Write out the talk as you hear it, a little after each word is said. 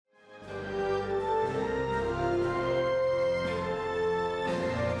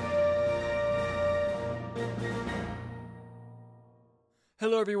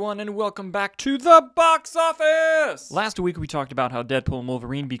Hello everyone and welcome back to the box office! Last week we talked about how Deadpool and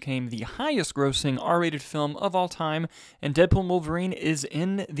Wolverine became the highest grossing R-rated film of all time, and Deadpool and Wolverine is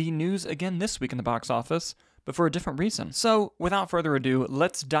in the news again this week in the box office, but for a different reason. So, without further ado,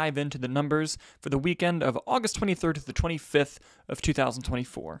 let's dive into the numbers for the weekend of August 23rd to the 25th of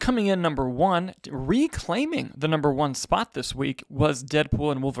 2024. Coming in number one, reclaiming the number one spot this week, was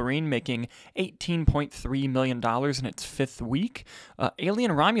Deadpool and Wolverine, making $18.3 million in its fifth week.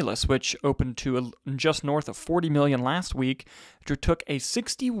 Alien Romulus, which opened to just north of $40 million last week, took a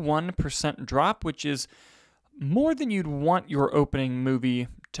 61% drop, which is more than you'd want your opening movie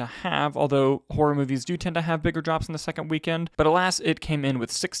to have, although horror movies do tend to have bigger drops in the second weekend. But alas, it came in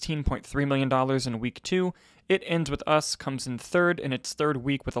with $16.3 million in week two. It Ends With Us comes in third in its third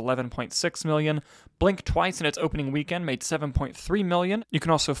week with $11.6 million. Blink Twice in its opening weekend made $7.3 million. You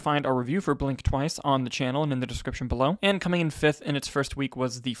can also find our review for Blink Twice on the channel and in the description below. And coming in fifth in its first week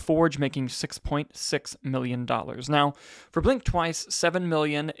was The Forge, making $6.6 million. Now, for Blink Twice, $7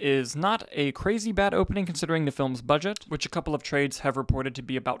 million is not a crazy bad opening considering the film's budget, which a couple of trades have reported to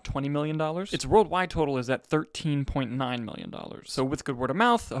be about $20 million. Its worldwide total is at $13.9 million. So with good word of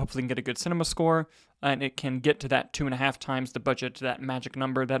mouth, hopefully you can get a good cinema score, and it can get to that 2.5 times the budget, that magic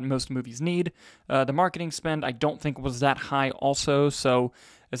number that most movies need. The marketing spend, I don't think, was that high also, so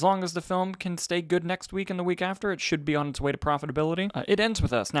as long as the film can stay good next week and the week after, it should be on its way to profitability. It Ends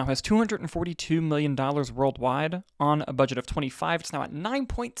With Us now has $242 million worldwide on a budget of 25. It's now at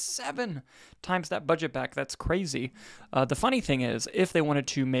 9.7 times that budget back. That's crazy. The funny thing is, if they wanted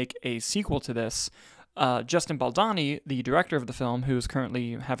to make a sequel to this, Justin Baldoni, the director of the film, who is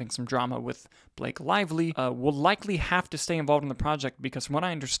currently having some drama with Blake Lively, will likely have to stay involved in the project because, from what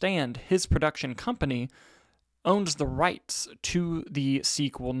I understand, his production company owns the rights to the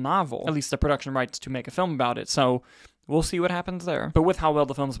sequel novel, at least the production rights to make a film about it, so we'll see what happens there. But with how well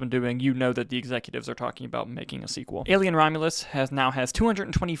the film's been doing, you know that the executives are talking about making a sequel. Alien Romulus now has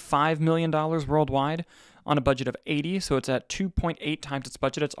 $225 million worldwide on a budget of 80, so it's at 2.8 times its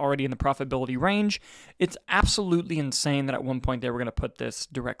budget. It's already in the profitability range. It's absolutely insane that at one point they were going to put this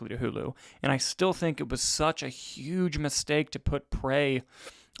directly to Hulu, and I still think it was such a huge mistake to put Prey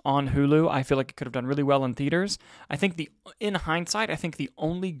on Hulu. I feel like it could have done really well in theaters. In hindsight, I think the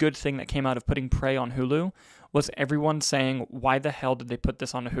only good thing that came out of putting Prey on Hulu was everyone saying, why the hell did they put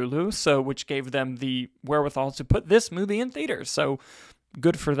this on Hulu? So, which gave them the wherewithal to put this movie in theaters. So,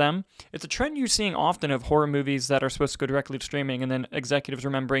 good for them. It's a trend you're seeing often of horror movies that are supposed to go directly to streaming, and then executives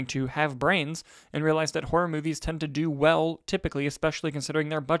remembering to have brains and realize that horror movies tend to do well, typically, especially considering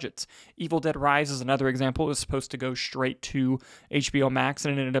their budgets. Evil Dead Rise is another example. It was supposed to go straight to HBO Max,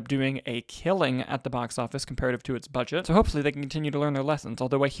 and it ended up doing a killing at the box office comparative to its budget. So hopefully they can continue to learn their lessons,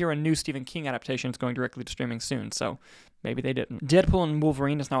 although I hear a new Stephen King adaptation is going directly to streaming soon, so maybe they didn't. Deadpool and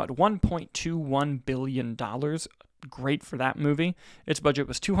Wolverine is now at $1.21 billion. Great for that movie. Its budget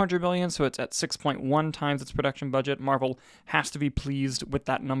was $200 million, so it's at 6.1 times its production budget. Marvel has to be pleased with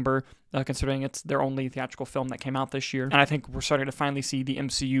that number, considering it's their only theatrical film that came out this year. And I think we're starting to finally see the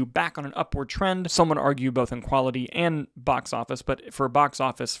MCU back on an upward trend. Some would argue both in quality and box office, but for box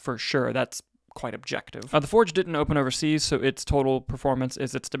office, for sure, that's quite objective. The Forge didn't open overseas, so its total performance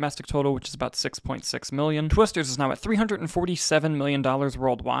is its domestic total, which is about $6.6 million. Twisters is now at $347 million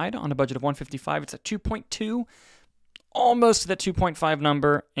worldwide on a budget of $155. It's at 2.2. Almost to that 2.5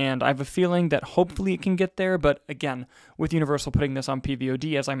 number, and I have a feeling that hopefully it can get there, but again, with Universal putting this on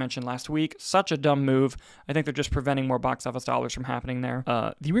PVOD, as I mentioned last week, such a dumb move. I think they're just preventing more box office dollars from happening there.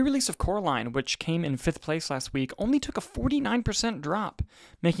 The re-release of Coraline, which came in 5th place last week, only took a 49% drop,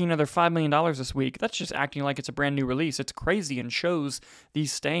 making another $5 million this week. That's just acting like it's a brand new release. It's crazy and shows the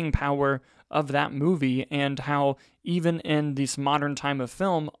staying power of that movie and how even in this modern time of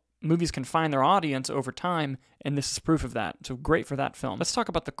film, movies can find their audience over time, and this is proof of that. So great for that film. Let's talk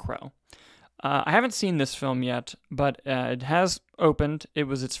about The Crow. I haven't seen this film yet, but it has opened. It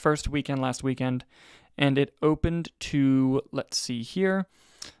was its first weekend last weekend, and it opened to, let's see here,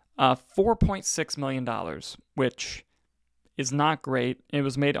 $4.6 million, which is not great. It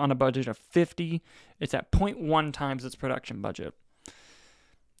was made on a budget of 50. It's at 0.1 times its production budget.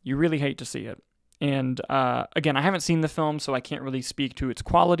 You really hate to see it. And again, I haven't seen the film, so I can't really speak to its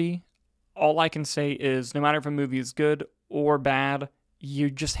quality. All I can say is no matter if a movie is good or bad,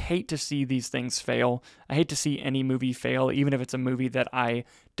 you just hate to see these things fail. I hate to see any movie fail, even if it's a movie that I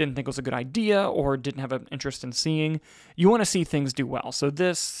didn't think was a good idea or didn't have an interest in seeing. You want to see things do well. So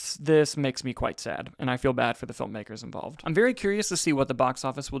this makes me quite sad, and I feel bad for the filmmakers involved. I'm very curious to see what the box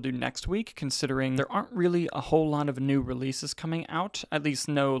office will do next week, considering there aren't really a whole lot of new releases coming out, at least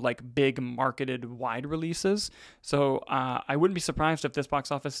no like big marketed wide releases. So I wouldn't be surprised if this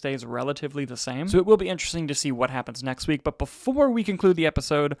box office stays relatively the same. So it will be interesting to see what happens next week. But before we conclude the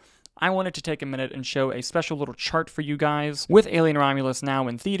episode, I wanted to take a minute and show a special little chart for you guys. With Alien Romulus now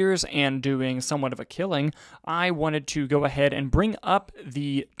in theaters and doing somewhat of a killing, I wanted to go ahead and bring up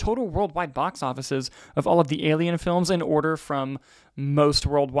the total worldwide box offices of all of the Alien films in order from most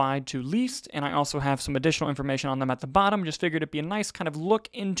worldwide to least, and I also have some additional information on them at the bottom. Just figured it'd be a nice kind of look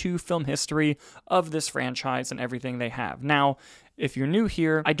into film history of this franchise and everything they have. Now, if you're new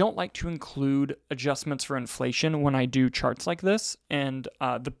here, I don't like to include adjustments for inflation when I do charts like this, and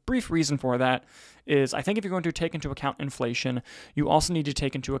the brief reason for that is I think if you're going to take into account inflation, you also need to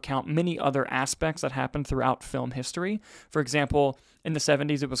take into account many other aspects that happen throughout film history. For example, in the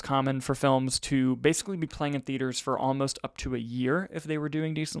 70s, it was common for films to basically be playing in theaters for almost up to a year if they were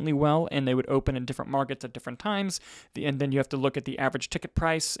doing decently well, and they would open in different markets at different times. And then you have to look at the average ticket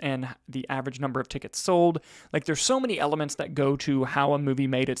price and the average number of tickets sold. Like, there's so many elements that go to how a movie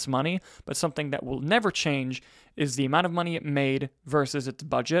made its money, but something that will never change is the amount of money it made versus its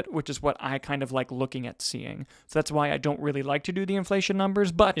budget, which is what I kind of like looking at seeing. So that's why I don't really like to do the inflation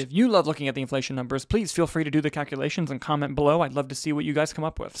numbers, but if you love looking at the inflation numbers, please feel free to do the calculations and comment below. I'd love to see what you guys come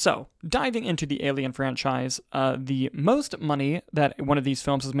up with. So, diving into the Alien franchise, the most money that one of these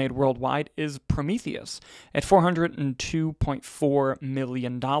films has made worldwide is Prometheus at $402.4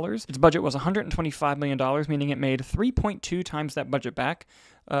 million. Its budget was $125 million, meaning it made 3.2 times that budget back.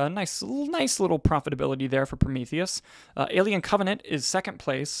 Nice little profitability there for Prometheus. Alien Covenant is second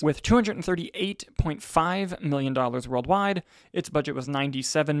place with $238.5 million worldwide. Its budget was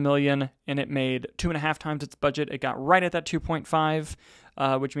 $97 million, and it made 2.5 times its budget. It got right at that 2.5.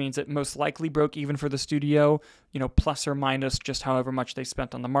 Which means it most likely broke even for the studio, plus or minus just however much they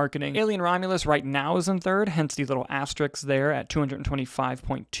spent on the marketing. Alien Romulus right now is in third, hence the little asterisks there at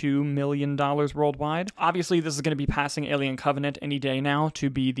 $225.2 million worldwide. Obviously, this is going to be passing Alien Covenant any day now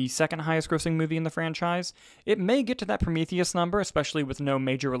to be the second highest grossing movie in the franchise. It may get to that Prometheus number, especially with no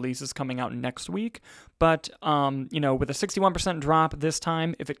major releases coming out next week, but, with a 61% drop this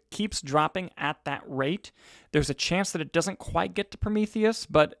time, if it keeps dropping at that rate, there's a chance that it doesn't quite get to Prometheus,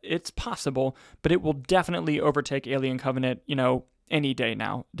 but it's possible. But it will definitely overtake Alien Covenant, any day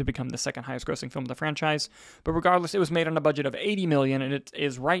now to become the second highest grossing film of the franchise. But regardless, it was made on a budget of $80 million, and it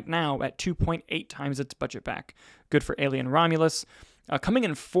is right now at 2.8 times its budget back. Good for Alien Romulus. Coming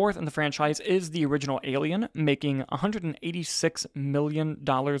in fourth in the franchise is the original Alien, making $186 million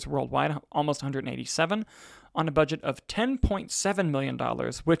worldwide, almost $187, on a budget of $10.7 million,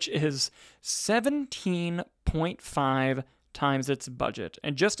 which is 17.5 times its budget.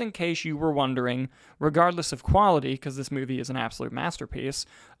 And just in case you were wondering, regardless of quality, because this movie is an absolute masterpiece,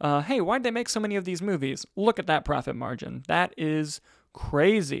 hey, why'd they make so many of these movies? Look at that profit margin. That is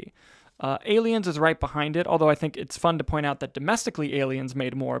crazy. Aliens is right behind it, although I think it's fun to point out that domestically Aliens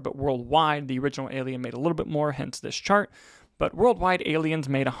made more, but worldwide the original Alien made a little bit more, hence this chart. But worldwide Aliens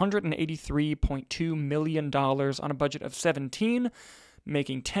made $183.2 million on a budget of 17,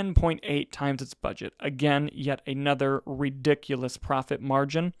 making 10.8 times its budget. Again, yet another ridiculous profit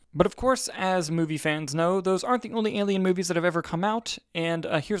margin. But of course, as movie fans know, those aren't the only Alien movies that have ever come out, and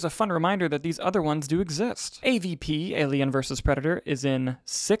here's a fun reminder that these other ones do exist. AVP, Alien vs. Predator, is in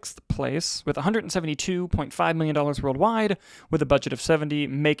 6th place with $172.5 million worldwide, with a budget of 70,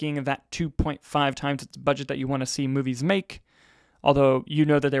 making that 2.5 times its budget that you want to see movies make. Although, you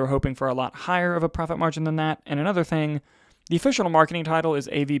know that they were hoping for a lot higher of a profit margin than that. And another thing, the official marketing title is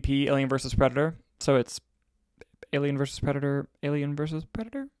AVP, Alien vs. Predator. So it's Alien vs. Predator, Alien vs.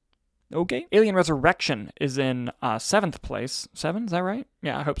 Predator? Okay. Alien Resurrection is in 7th place. 7? Is that right?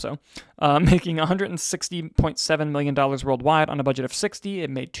 Yeah, I hope so. Making $160.7 million worldwide on a budget of 60.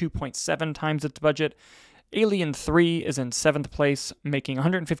 It made 2.7 times its budget. Alien 3 is in 7th place, making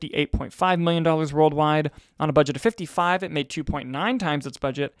 $158.5 million worldwide. On a budget of 55, it made 2.9 times its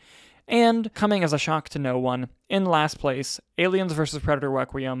budget. And, coming as a shock to no one, in last place, Aliens vs. Predator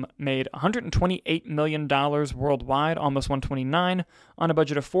Requiem made $128 million worldwide, almost $129, on a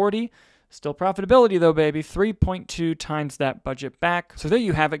budget of 40. Still profitability though, baby. 3.2 times that budget back. So there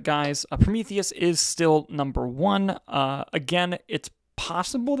you have it, guys. Prometheus is still number one. Again, it's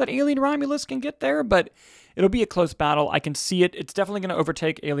possible that Alien Romulus can get there, but it'll be a close battle. I can see it. It's definitely going to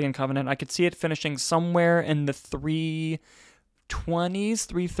overtake Alien Covenant. I could see it finishing somewhere in the 320s,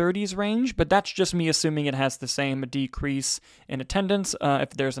 330s range, but that's just me assuming it has the same decrease in attendance.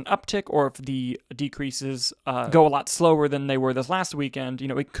 If there's an uptick or if the decreases go a lot slower than they were this last weekend,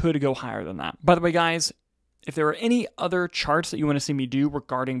 it could go higher than that. By the way, guys, if there are any other charts that you want to see me do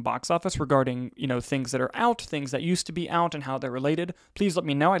regarding box office, regarding, things that are out, things that used to be out and how they're related, please let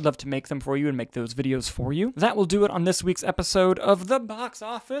me know. I'd love to make them for you and make those videos for you. That will do it on this week's episode of The Box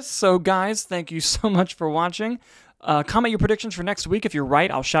Office. So guys, thank you so much for watching. Comment your predictions for next week. If you're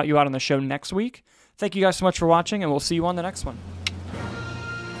right, I'll shout you out on the show next week. Thank you guys so much for watching, and we'll see you on the next one.